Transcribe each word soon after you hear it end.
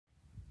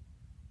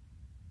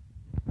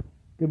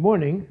Good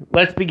morning.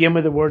 Let's begin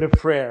with a word of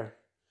prayer.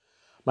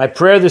 My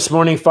prayer this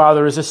morning,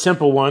 Father, is a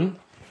simple one,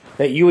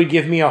 that you would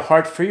give me a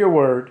heart for your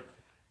word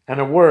and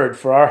a word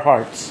for our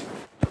hearts.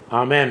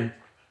 Amen.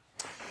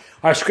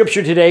 Our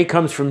scripture today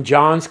comes from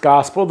John's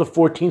Gospel, the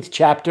 14th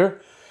chapter,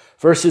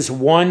 verses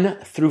 1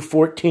 through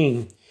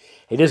 14.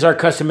 It is our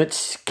custom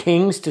at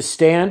Kings to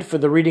stand for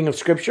the reading of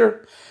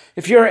scripture.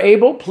 If you are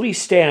able,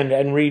 please stand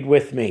and read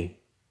with me.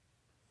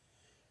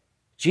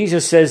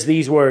 Jesus says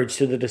these words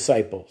to the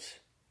disciples.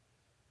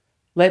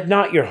 Let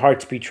not your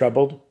hearts be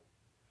troubled.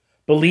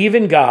 Believe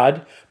in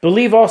God,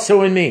 believe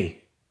also in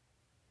me.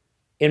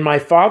 In my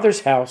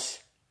Father's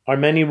house are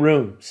many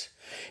rooms.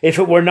 If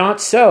it were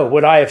not so,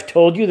 would I have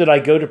told you that I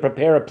go to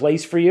prepare a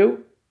place for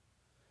you?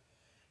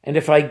 And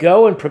if I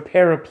go and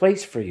prepare a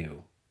place for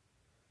you,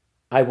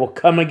 I will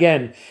come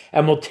again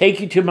and will take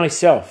you to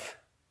myself,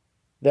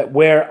 that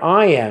where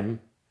I am,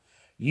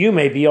 you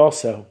may be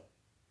also.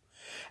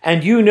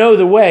 And you know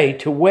the way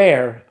to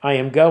where I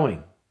am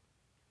going.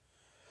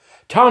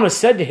 Thomas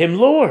said to him,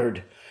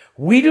 Lord,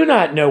 we do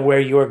not know where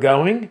you are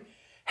going.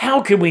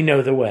 How can we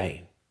know the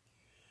way?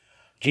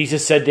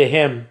 Jesus said to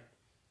him,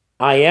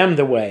 I am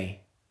the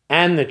way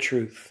and the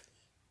truth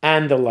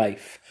and the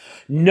life.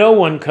 No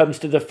one comes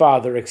to the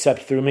Father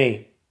except through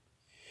me.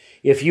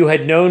 If you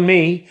had known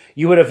me,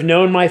 you would have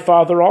known my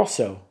Father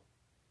also.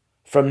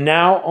 From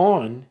now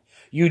on,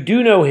 you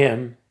do know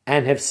him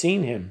and have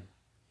seen him.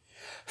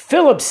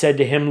 Philip said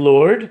to him,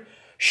 Lord,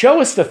 show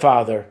us the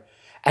Father,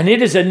 and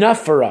it is enough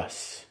for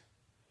us.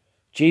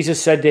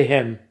 Jesus said to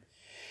him,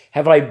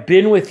 have I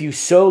been with you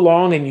so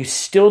long and you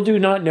still do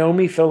not know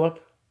me, Philip?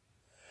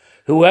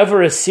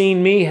 Whoever has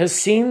seen me has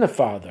seen the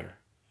Father.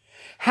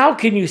 How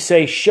can you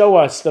say, show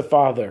us the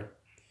Father?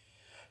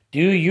 Do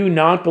you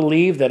not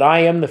believe that I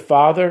am the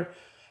Father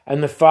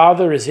and the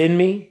Father is in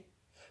me?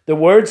 The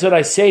words that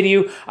I say to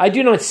you, I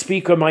do not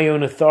speak on my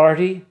own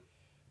authority,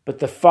 but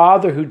the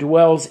Father who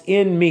dwells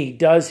in me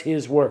does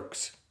his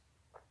works.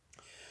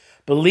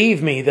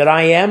 Believe me that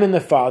I am in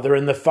the Father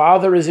and the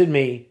Father is in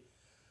me,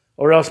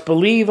 or else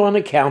believe on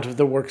account of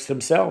the works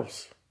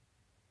themselves.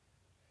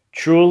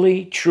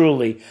 Truly,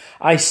 truly,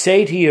 I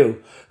say to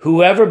you,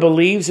 whoever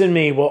believes in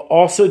me will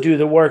also do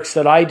the works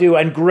that I do,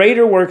 and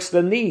greater works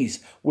than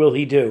these will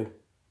he do,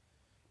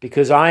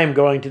 because I am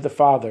going to the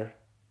Father.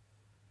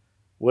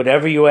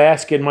 Whatever you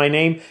ask in my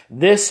name,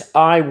 this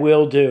I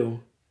will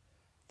do,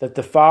 that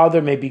the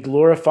Father may be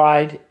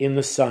glorified in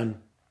the Son.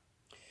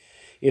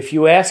 If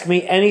you ask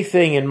me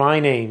anything in my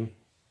name,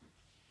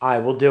 I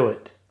will do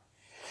it.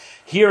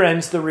 Here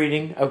ends the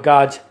reading of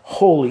God's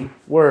holy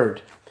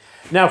word.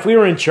 Now, if we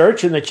were in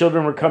church and the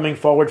children were coming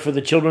forward for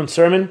the children's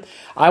sermon,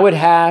 I would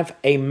have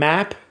a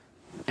map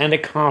and a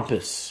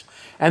compass.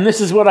 And this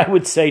is what I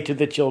would say to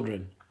the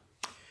children.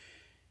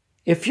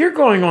 If you're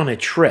going on a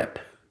trip,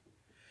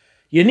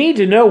 you need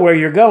to know where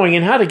you're going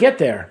and how to get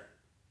there.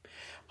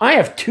 I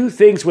have two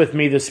things with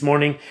me this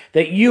morning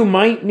that you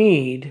might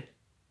need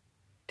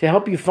to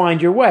help you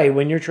find your way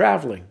when you're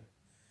traveling.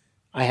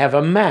 I have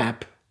a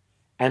map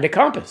and a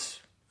compass.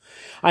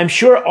 I'm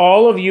sure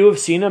all of you have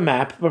seen a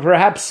map, but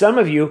perhaps some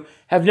of you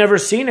have never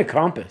seen a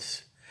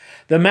compass.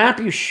 The map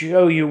will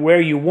show you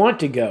where you want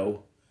to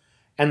go,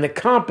 and the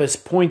compass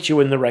points you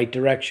in the right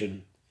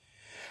direction.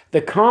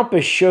 The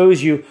compass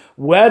shows you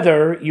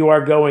whether you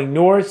are going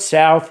north,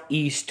 south,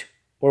 east,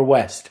 or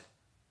west.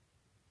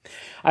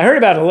 I heard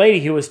about a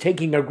lady who was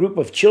taking a group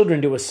of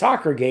children to a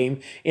soccer game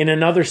in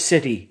another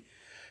city.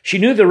 She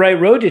knew the right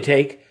road to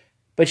take,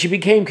 but she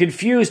became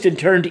confused and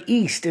turned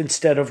east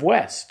instead of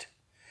west.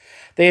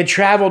 They had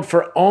traveled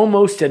for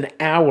almost an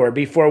hour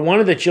before one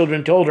of the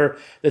children told her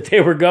that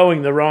they were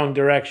going the wrong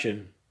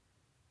direction.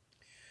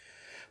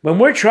 When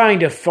we're trying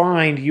to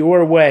find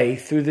your way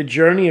through the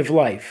journey of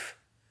life,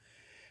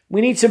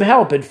 we need some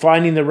help in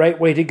finding the right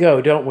way to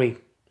go, don't we?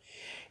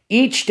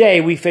 Each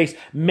day we face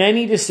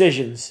many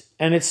decisions,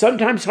 and it's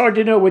sometimes hard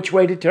to know which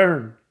way to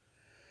turn.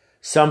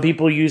 Some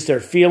people use their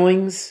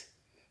feelings.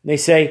 They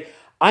say,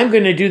 I'm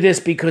going to do this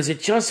because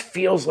it just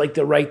feels like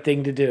the right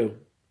thing to do.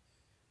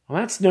 Well,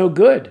 that's no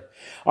good.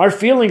 Our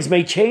feelings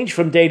may change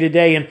from day to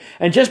day,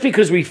 and just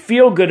because we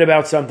feel good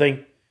about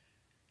something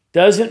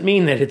doesn't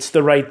mean that it's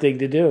the right thing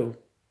to do.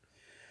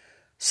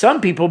 Some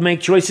people make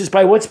choices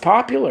by what's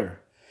popular.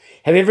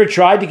 Have you ever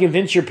tried to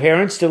convince your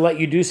parents to let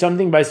you do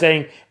something by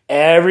saying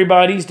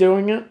everybody's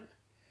doing it?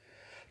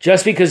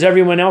 Just because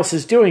everyone else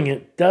is doing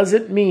it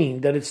doesn't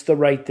mean that it's the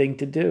right thing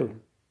to do.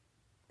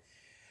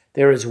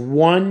 There is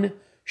one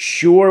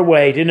sure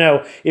way to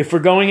know if we're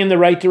going in the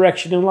right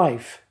direction in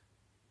life.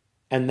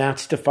 And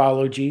that's to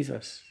follow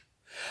Jesus.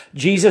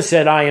 Jesus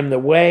said, I am the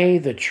way,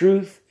 the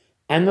truth,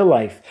 and the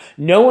life.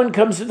 No one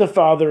comes to the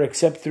Father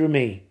except through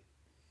me.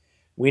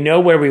 We know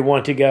where we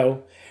want to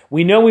go.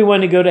 We know we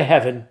want to go to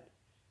heaven.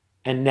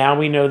 And now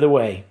we know the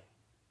way.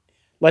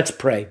 Let's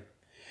pray.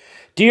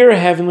 Dear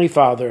Heavenly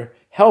Father,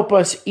 help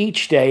us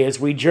each day as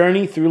we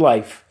journey through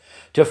life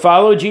to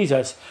follow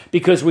Jesus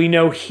because we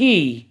know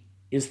he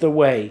is the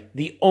way,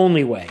 the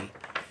only way.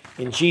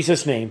 In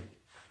Jesus' name,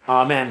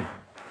 amen.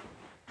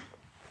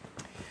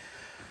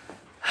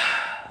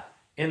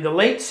 In the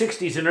late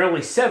 60s and early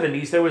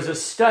 70s, there was a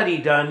study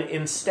done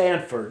in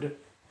Stanford.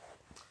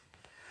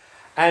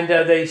 And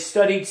they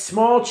studied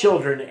small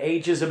children,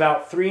 ages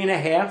about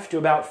 3.5 to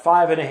about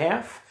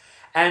 5.5.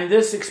 And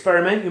this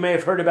experiment, you may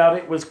have heard about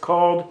it, was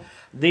called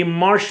the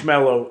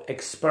marshmallow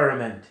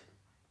experiment.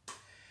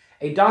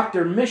 A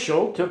Dr.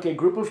 Mischel took a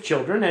group of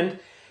children and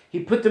he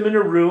put them in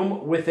a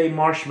room with a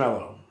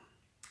marshmallow.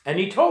 And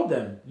he told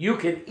them, you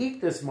can eat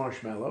this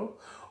marshmallow,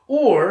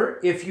 or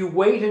if you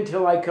wait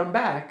until I come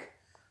back,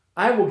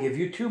 I will give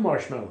you 2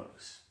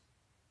 marshmallows.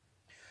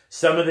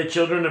 Some of the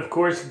children, of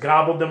course,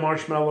 gobbled the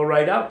marshmallow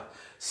right up.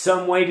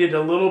 Some waited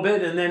a little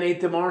bit and then ate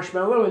the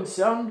marshmallow, and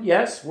some,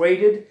 yes,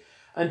 waited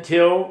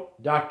until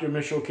Dr.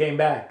 Mischel came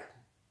back.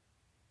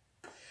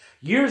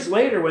 Years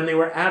later, when they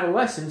were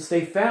adolescents,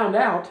 they found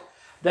out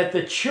that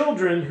the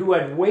children who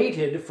had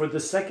waited for the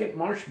second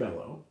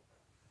marshmallow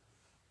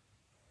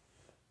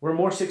were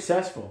more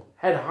successful,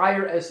 had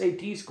higher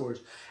SAT scores,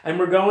 and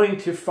were going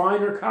to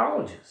finer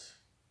colleges.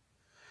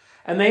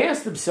 And they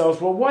asked themselves,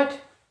 well,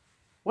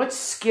 what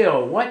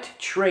skill, what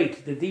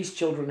trait did these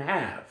children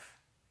have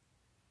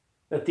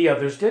that the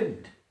others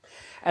didn't?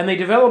 And they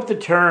developed the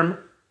term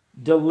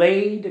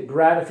delayed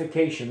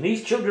gratification.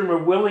 These children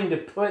were willing to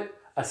put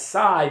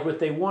aside what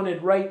they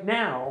wanted right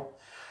now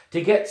to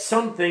get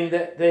something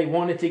that they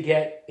wanted to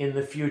get in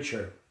the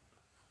future.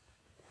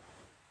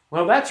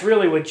 Well, that's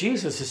really what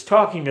Jesus is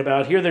talking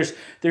about here.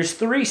 There's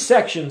 3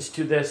 sections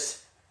to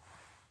this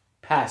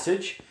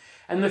passage.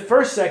 And the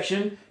first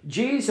section,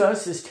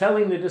 Jesus is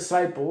telling the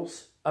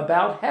disciples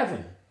about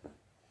heaven.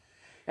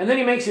 And then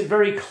he makes it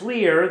very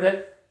clear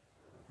that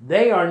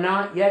they are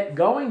not yet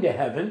going to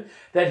heaven,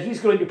 that he's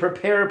going to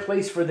prepare a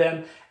place for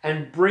them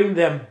and bring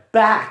them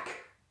back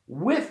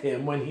with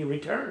him when he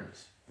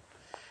returns.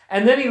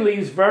 And then he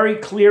leaves very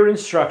clear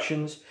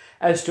instructions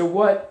as to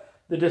what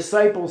the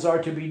disciples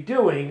are to be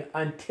doing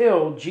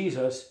until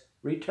Jesus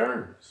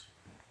returns.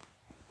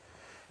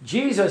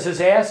 Jesus is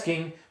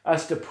asking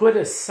us to put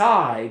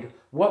aside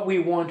what we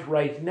want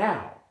right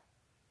now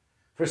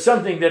for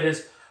something that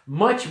is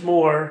much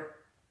more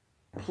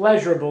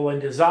pleasurable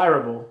and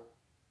desirable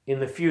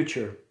in the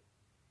future.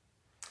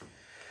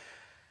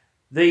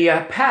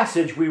 The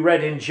passage we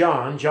read in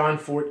John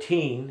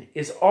 14,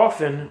 is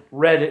often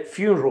read at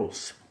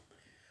funerals,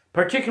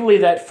 particularly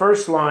that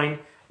first line,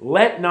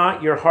 let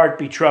not your heart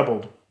be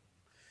troubled.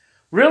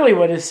 Really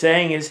what it's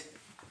saying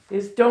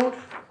is don't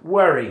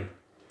worry.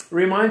 It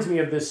reminds me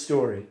of this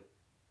story.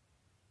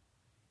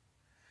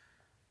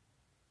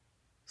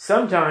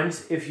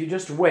 Sometimes, if you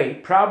just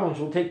wait, problems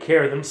will take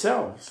care of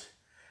themselves.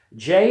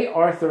 J.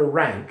 Arthur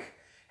Rank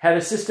had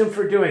a system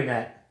for doing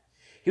that.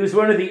 He was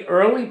one of the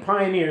early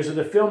pioneers of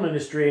the film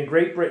industry in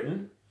Great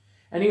Britain,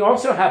 and he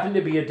also happened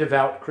to be a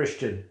devout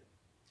Christian.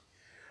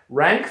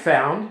 Rank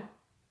found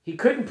he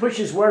couldn't push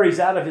his worries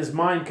out of his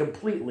mind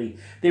completely.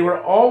 They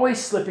were always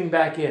slipping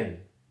back in.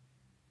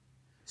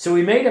 So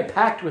he made a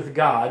pact with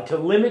God to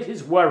limit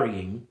his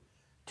worrying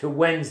to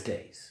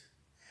Wednesdays.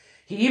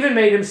 He even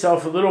made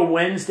himself a little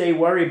Wednesday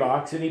worry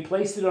box and he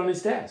placed it on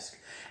his desk.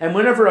 And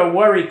whenever a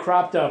worry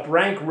cropped up,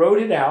 Rank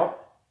wrote it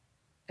out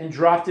and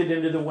dropped it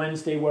into the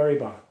Wednesday worry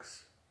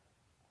box.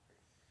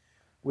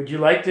 Would you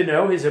like to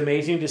know his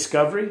amazing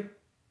discovery?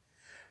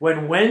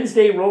 When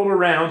Wednesday rolled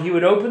around, he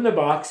would open the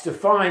box to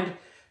find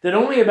that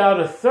only about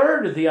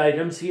 1/3 of the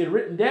items he had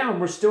written down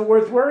were still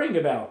worth worrying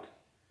about.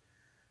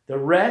 The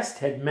rest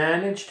had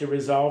managed to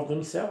resolve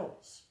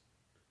themselves.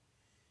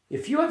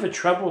 If you have a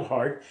troubled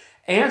heart,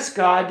 ask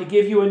God to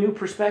give you a new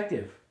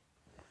perspective.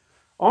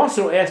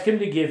 Also ask him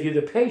to give you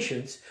the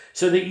patience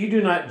so that you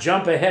do not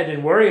jump ahead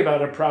and worry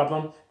about a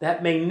problem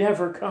that may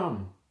never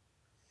come.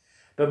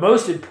 But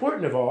most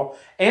important of all,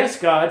 ask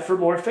God for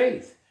more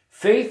faith.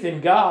 Faith in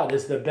God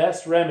is the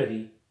best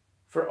remedy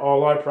for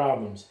all our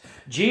problems.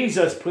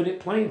 Jesus put it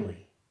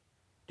plainly.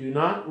 Do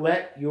not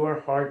let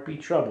your heart be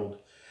troubled.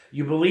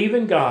 You believe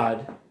in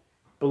God,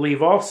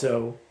 believe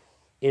also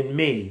in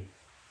me.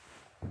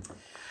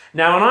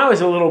 Now, when I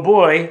was a little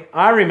boy,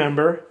 I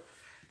remember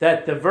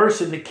that the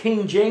verse in the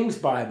King James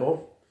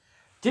Bible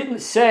didn't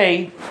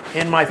say,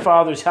 in my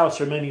Father's house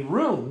are many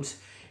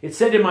rooms. It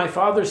said, in my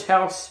Father's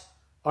house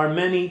are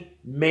many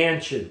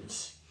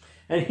mansions.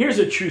 And here's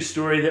a true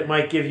story that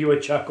might give you a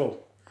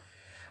chuckle.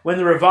 When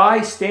the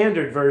Revised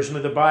Standard Version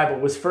of the Bible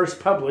was first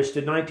published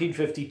in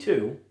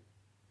 1952,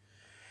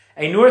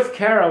 a North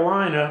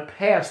Carolina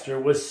pastor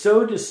was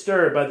so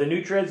disturbed by the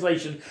new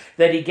translation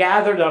that he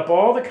gathered up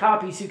all the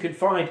copies he could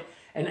find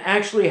and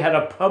actually had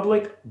a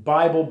public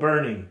Bible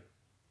burning.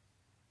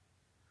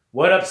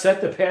 What upset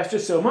the pastor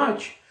so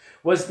much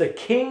was the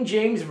King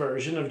James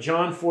Version of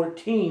John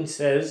 14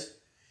 says,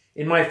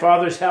 in my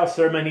Father's house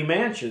there are many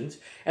mansions,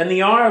 and the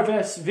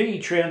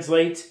RSV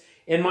translates,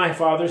 in my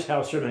Father's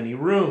house are many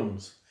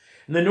rooms.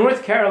 And the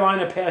North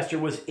Carolina pastor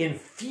was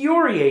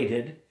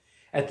infuriated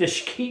at the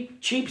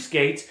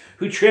cheapskates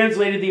who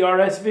translated the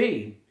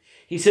RSV.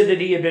 He said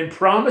that he had been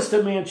promised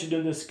a mansion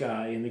in the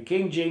sky in the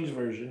King James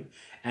Version,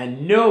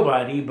 and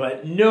nobody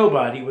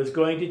was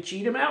going to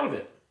cheat him out of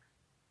it.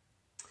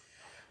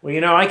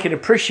 Well, I can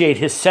appreciate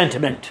his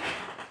sentiment.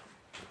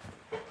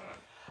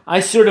 I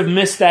sort of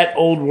miss that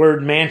old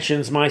word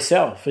mansions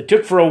myself. It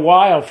took for a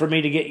while for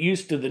me to get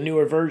used to the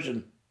newer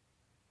version.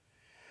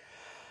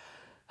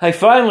 I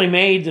finally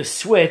made the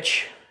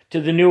switch to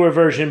the newer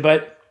version,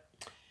 but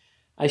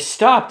I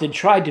stopped and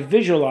tried to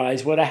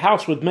visualize what a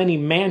house with many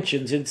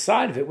mansions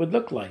inside of it would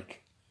look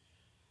like.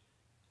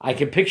 I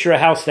can picture a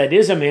house that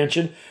is a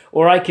mansion,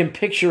 or I can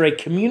picture a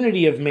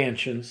community of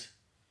mansions.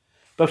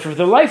 But for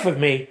the life of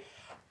me,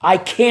 I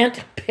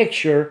can't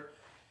picture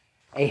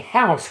a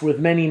house with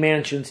many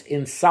mansions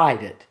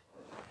inside it.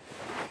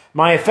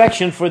 My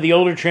affection for the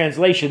older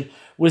translation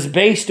was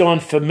based on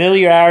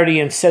familiarity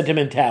and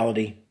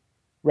sentimentality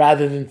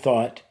rather than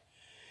thought.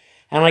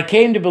 And I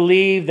came to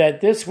believe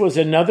that this was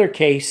another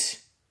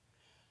case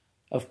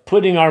of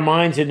putting our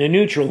minds into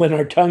neutral and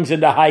our tongues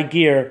into high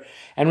gear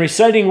and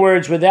reciting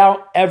words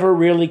without ever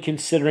really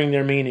considering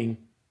their meaning.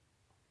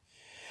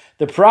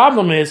 The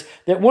problem is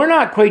that we're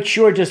not quite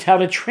sure just how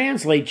to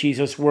translate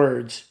Jesus'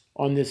 words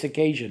on this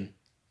occasion.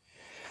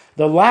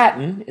 The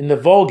Latin in the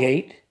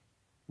Vulgate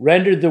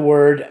rendered the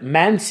word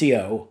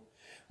mansio,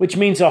 which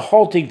means a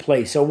halting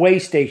place, a way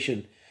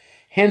station.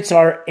 Hence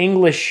our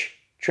English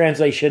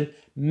translation,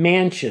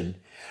 mansion.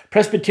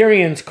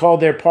 Presbyterians call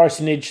their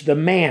parsonage the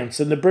manse,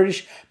 and the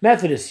British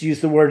Methodists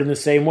use the word in the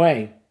same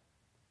way.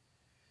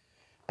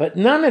 But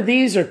none of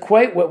these are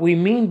quite what we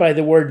mean by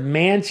the word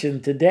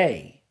mansion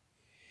today.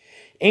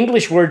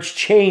 English words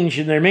change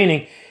in their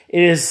meaning.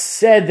 It is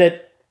said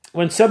that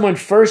when someone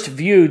first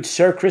viewed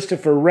Sir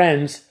Christopher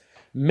Wren's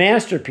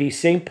masterpiece,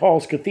 St.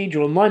 Paul's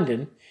Cathedral in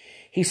London,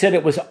 he said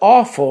it was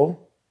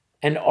awful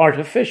and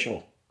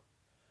artificial.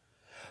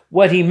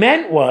 What he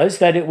meant was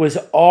that it was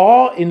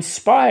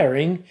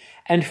awe-inspiring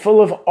and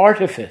full of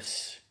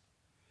artifice.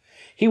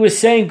 He was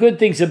saying good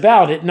things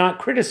about it, not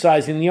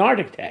criticizing the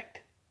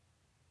architect.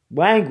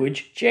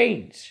 Language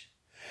changed.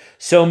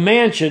 So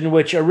mansion,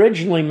 which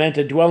originally meant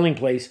a dwelling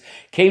place,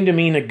 came to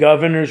mean a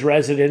governor's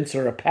residence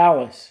or a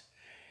palace.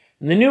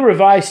 And the New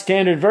Revised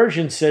Standard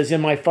Version says,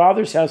 "In my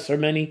Father's house are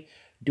many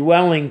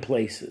dwelling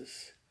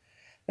places."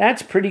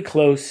 That's pretty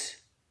close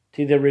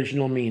to the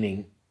original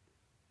meaning.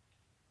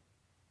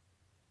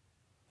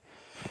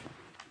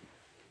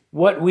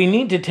 What we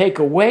need to take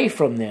away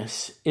from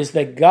this is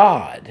that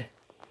God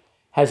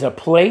has a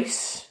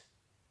place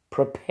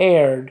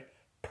prepared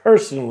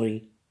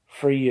personally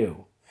for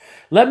you.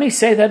 Let me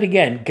say that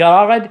again.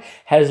 God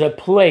has a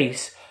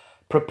place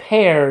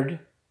prepared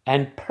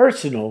and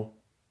personal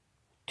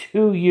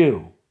to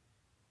you.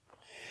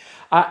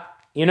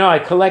 I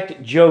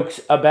collect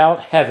jokes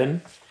about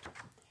heaven,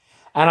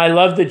 and I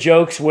love the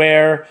jokes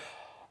where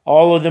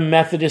all of the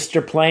Methodists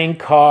are playing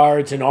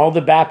cards and all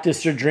the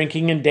Baptists are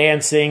drinking and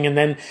dancing, and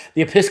then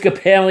the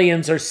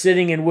Episcopalians are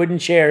sitting in wooden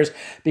chairs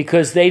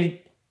because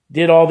they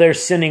did all their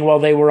sinning while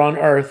they were on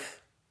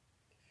earth.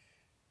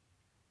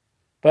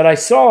 But I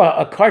saw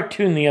a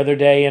cartoon the other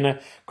day in a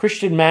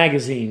Christian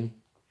magazine,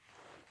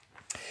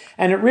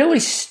 and it really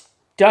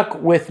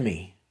stuck with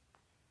me.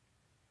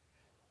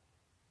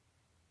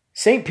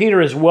 St.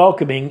 Peter is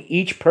welcoming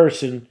each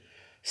person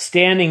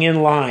standing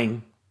in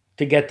line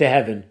to get to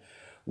heaven,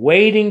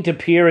 waiting to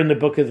peer in the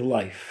book of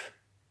life.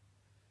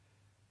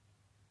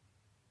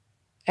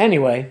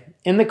 Anyway,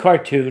 in the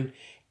cartoon,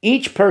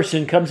 each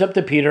person comes up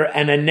to Peter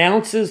and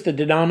announces the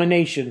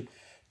denomination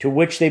to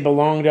which they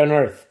belonged on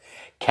earth.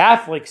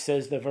 Catholic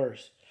says the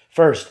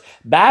first,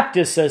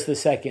 Baptist says the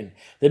second,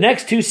 the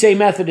next two say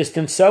Methodist,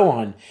 and so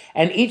on.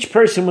 And each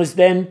person was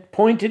then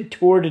pointed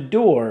toward a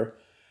door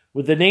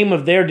with the name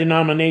of their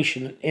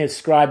denomination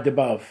inscribed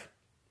above.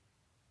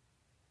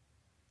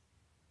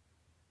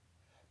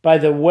 By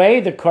the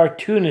way the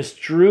cartoonist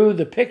drew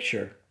the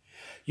picture,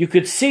 you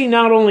could see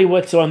not only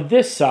what's on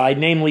this side,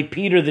 namely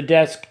Peter, the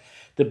desk,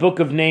 the book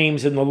of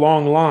names, and the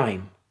long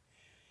line,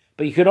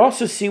 but you could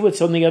also see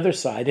what's on the other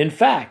side. In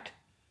fact,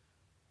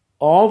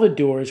 all the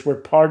doors were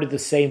part of the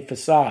same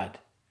facade.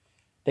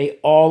 They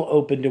all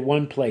opened to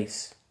one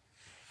place,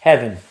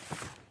 heaven.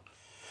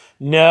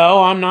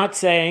 No, I'm not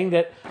saying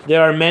that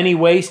there are many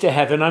ways to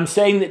heaven. I'm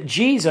saying that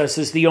Jesus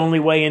is the only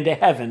way into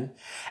heaven.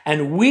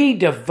 And we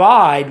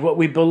divide what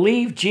we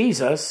believe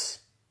Jesus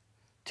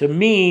to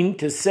mean,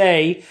 to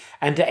say,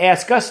 and to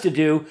ask us to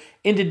do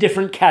into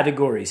different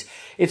categories.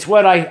 It's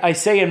what I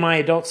say in my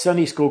adult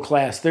Sunday school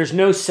class. There's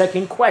no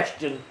second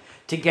question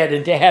to get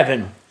into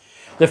heaven.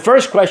 The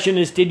first question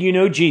is, did you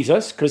know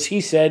Jesus? Because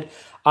he said,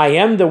 I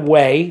am the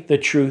way, the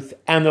truth,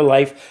 and the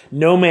life.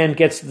 No man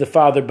gets to the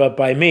Father but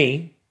by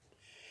me.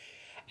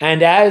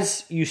 And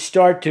as you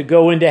start to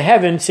go into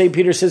heaven, St.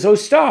 Peter says, oh,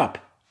 stop.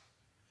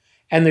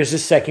 And there's a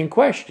second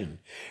question.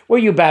 Were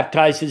you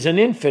baptized as an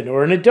infant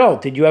or an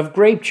adult? Did you have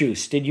grape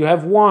juice? Did you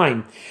have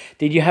wine?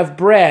 Did you have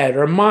bread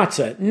or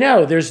matzah?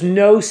 No, there's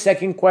no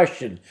second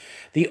question.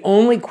 The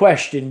only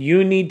question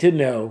you need to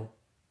know,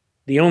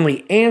 the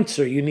only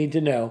answer you need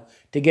to know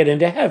to get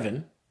into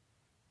heaven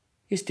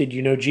is, did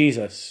you know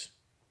Jesus?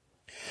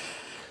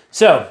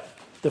 So,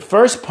 the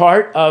first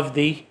part of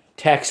the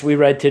text we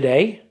read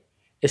today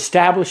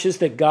establishes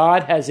that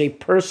God has a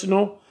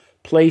personal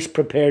place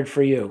prepared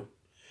for you.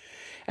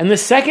 And the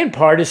second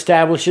part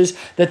establishes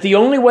that the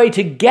only way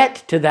to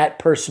get to that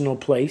personal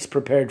place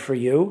prepared for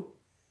you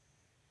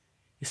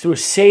is through a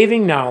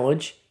saving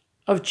knowledge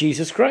of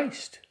Jesus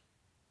Christ.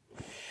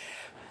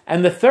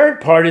 And the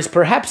third part is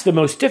perhaps the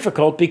most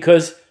difficult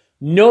because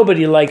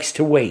nobody likes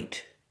to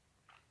wait.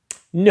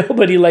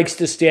 Nobody likes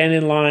to stand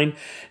in line.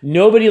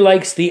 Nobody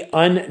likes the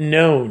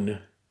unknown.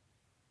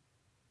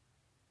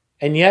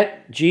 And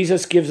yet,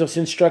 Jesus gives us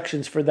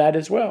instructions for that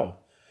as well.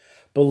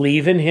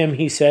 Believe in him,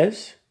 he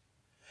says.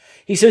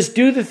 He says,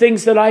 do the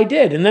things that I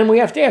did. And then we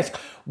have to ask,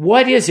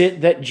 what is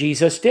it that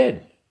Jesus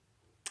did?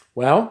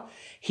 Well,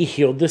 he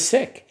healed the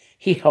sick.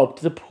 He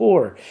helped the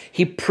poor.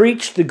 He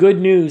preached the good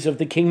news of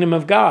the kingdom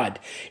of God.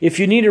 If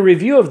you need a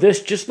review of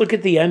this, just look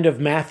at the end of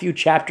Matthew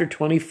chapter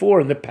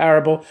 24 in the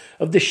parable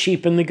of the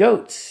sheep and the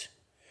goats.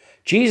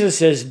 Jesus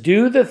says,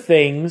 do the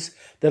things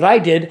that I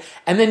did.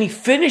 And then he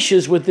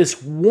finishes with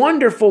this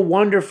wonderful,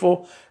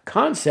 wonderful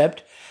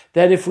concept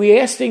that if we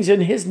ask things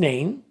in his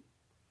name,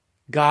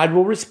 God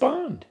will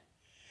respond.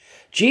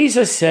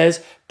 Jesus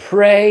says,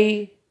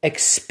 pray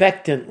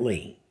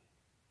expectantly.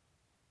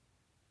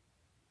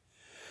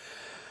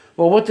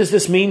 Well, what does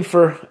this mean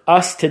for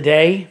us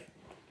today?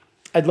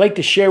 I'd like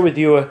to share with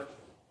you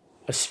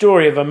a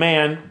story of a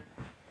man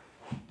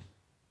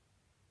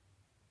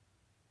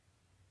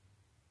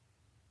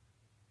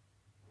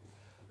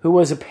who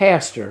was a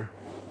pastor.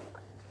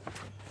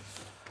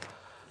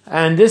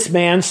 And this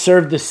man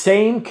served the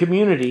same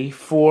community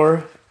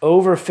for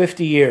over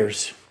 50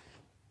 years.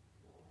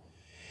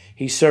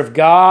 He served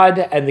God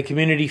and the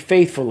community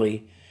faithfully.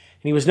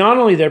 And he was not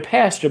only their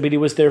pastor, but he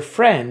was their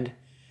friend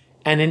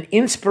and an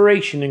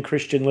inspiration in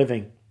Christian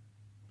living.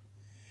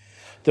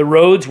 The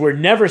roads were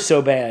never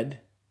so bad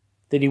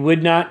that he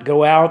would not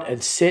go out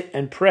and sit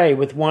and pray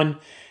with one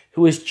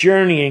who was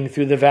journeying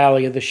through the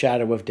valley of the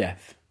shadow of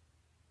death.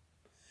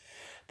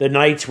 The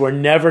nights were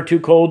never too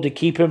cold to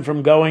keep him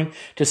from going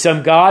to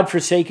some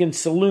God-forsaken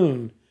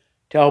saloon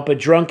to help a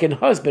drunken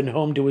husband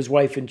home to his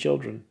wife and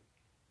children.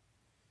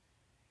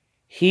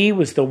 He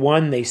was the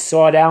one they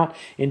sought out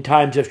in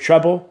times of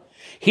trouble.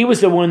 He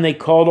was the one they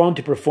called on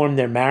to perform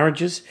their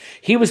marriages.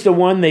 He was the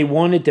one they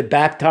wanted to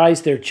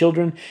baptize their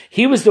children.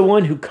 He was the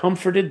one who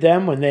comforted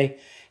them when they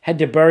had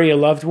to bury a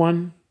loved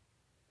one.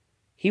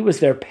 He was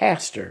their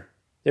pastor,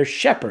 their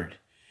shepherd,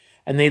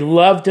 and they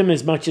loved him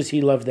as much as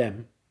he loved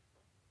them.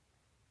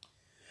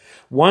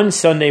 One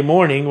Sunday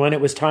morning, when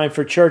it was time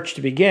for church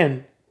to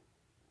begin,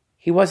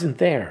 he wasn't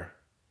there.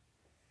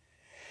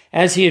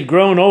 As he had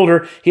grown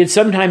older, he had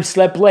sometimes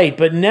slept late,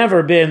 but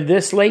never been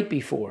this late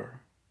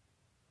before.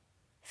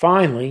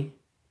 Finally,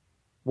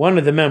 one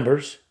of the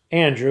members,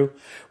 Andrew,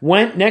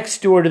 went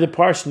next door to the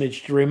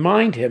parsonage to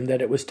remind him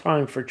that it was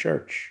time for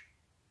church.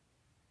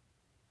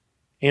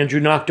 Andrew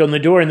knocked on the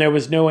door and there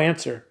was no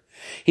answer.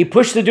 He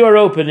pushed the door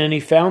open and he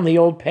found the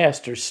old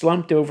pastor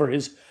slumped over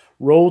his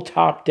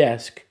roll-top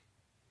desk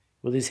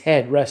with his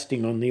head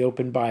resting on the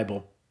open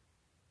Bible.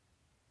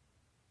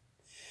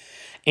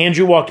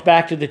 Andrew walked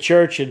back to the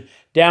church and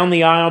down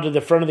the aisle to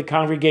the front of the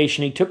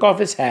congregation. He took off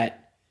his hat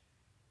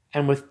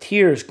and with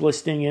tears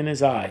glistening in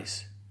his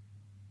eyes,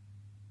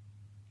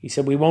 he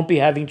said, "We won't be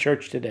having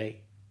church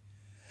today."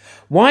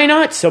 "Why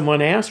not?"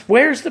 someone asked.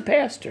 "Where's the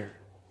pastor?"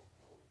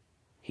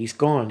 "He's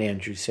gone,"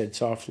 Andrew said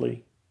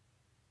softly.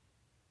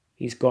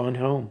 "He's gone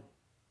home."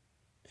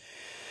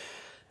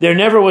 There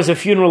never was a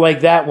funeral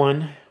like that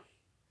one.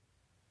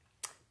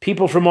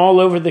 People from all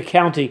over the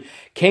county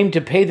came to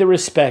pay their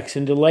respects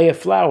and to lay a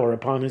flower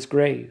upon his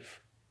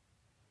grave.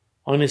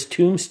 On his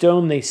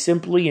tombstone, they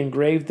simply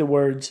engraved the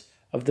words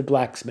of the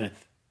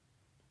blacksmith,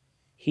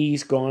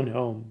 "He's gone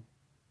home."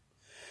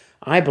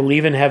 I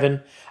believe in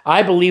heaven.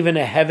 I believe in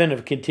a heaven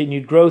of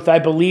continued growth. I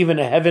believe in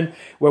a heaven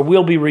where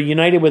we'll be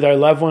reunited with our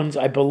loved ones.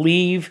 I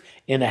believe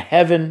in a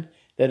heaven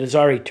that is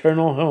our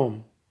eternal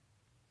home.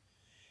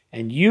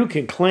 And you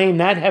can claim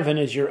that heaven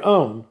as your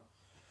own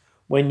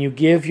when you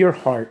give your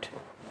heart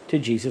to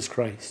Jesus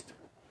Christ.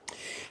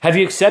 Have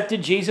you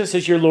accepted Jesus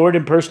as your Lord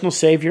and personal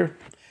Savior?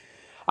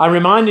 I'm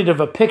reminded of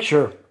a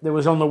picture that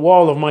was on the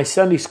wall of my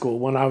Sunday school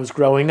when I was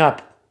growing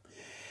up.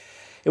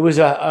 It was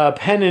a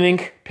pen and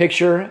ink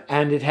picture,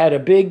 and it had a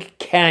big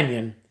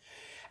canyon.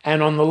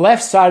 And on the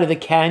left side of the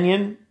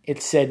canyon,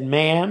 it said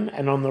man,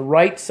 and on the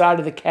right side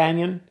of the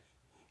canyon,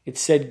 it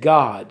said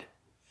God.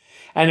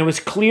 And it was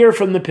clear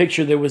from the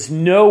picture there was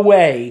no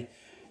way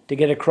to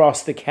get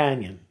across the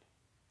canyon.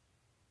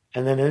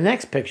 And then in the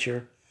next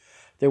picture,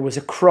 there was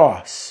a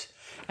cross,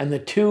 and the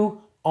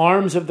two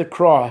arms of the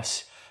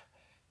cross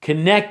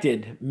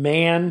connected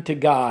man to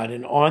God,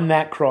 and on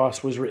that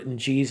cross was written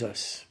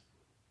Jesus.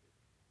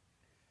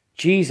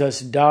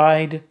 Jesus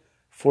died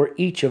for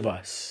each of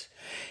us.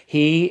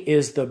 He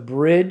is the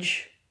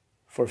bridge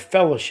for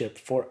fellowship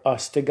for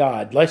us to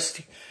God.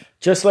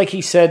 Just like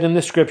he said in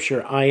the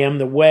scripture, "I am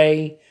the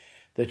way,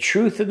 the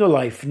truth, and the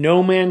life.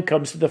 No man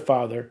comes to the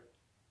Father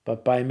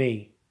but by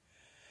me."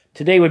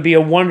 Today would be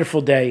a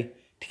wonderful day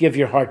to give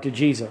your heart to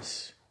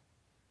Jesus.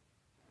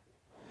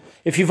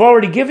 If you've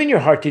already given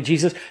your heart to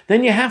Jesus,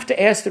 then you have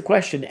to ask the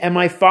question, am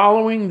I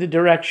following the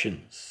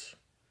directions?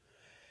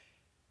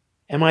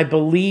 Am I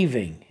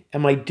believing?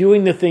 Am I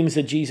doing the things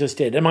that Jesus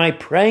did? Am I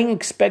praying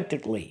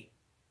expectantly?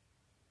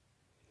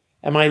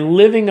 Am I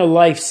living a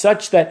life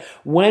such that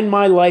when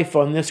my life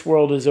on this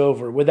world is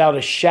over, without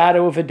a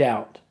shadow of a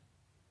doubt,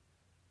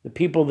 the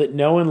people that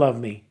know and love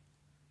me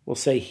will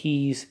say,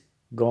 he's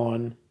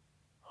gone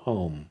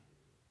home?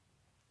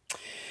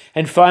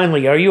 And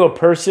finally, are you a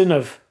person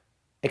of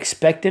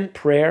expectant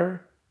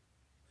prayer?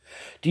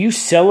 Do you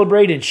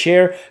celebrate and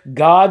share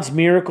God's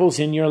miracles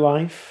in your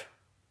life?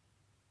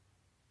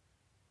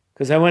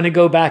 Because I want to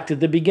go back to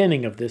the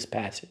beginning of this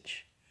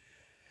passage.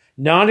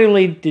 Not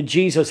only did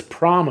Jesus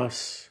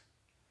promise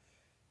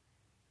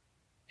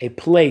a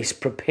place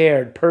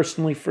prepared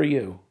personally for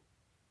you,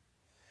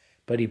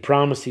 but he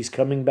promised he's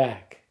coming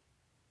back.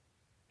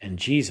 And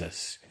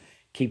Jesus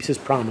keeps his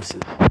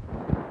promises.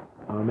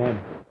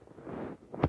 Amen.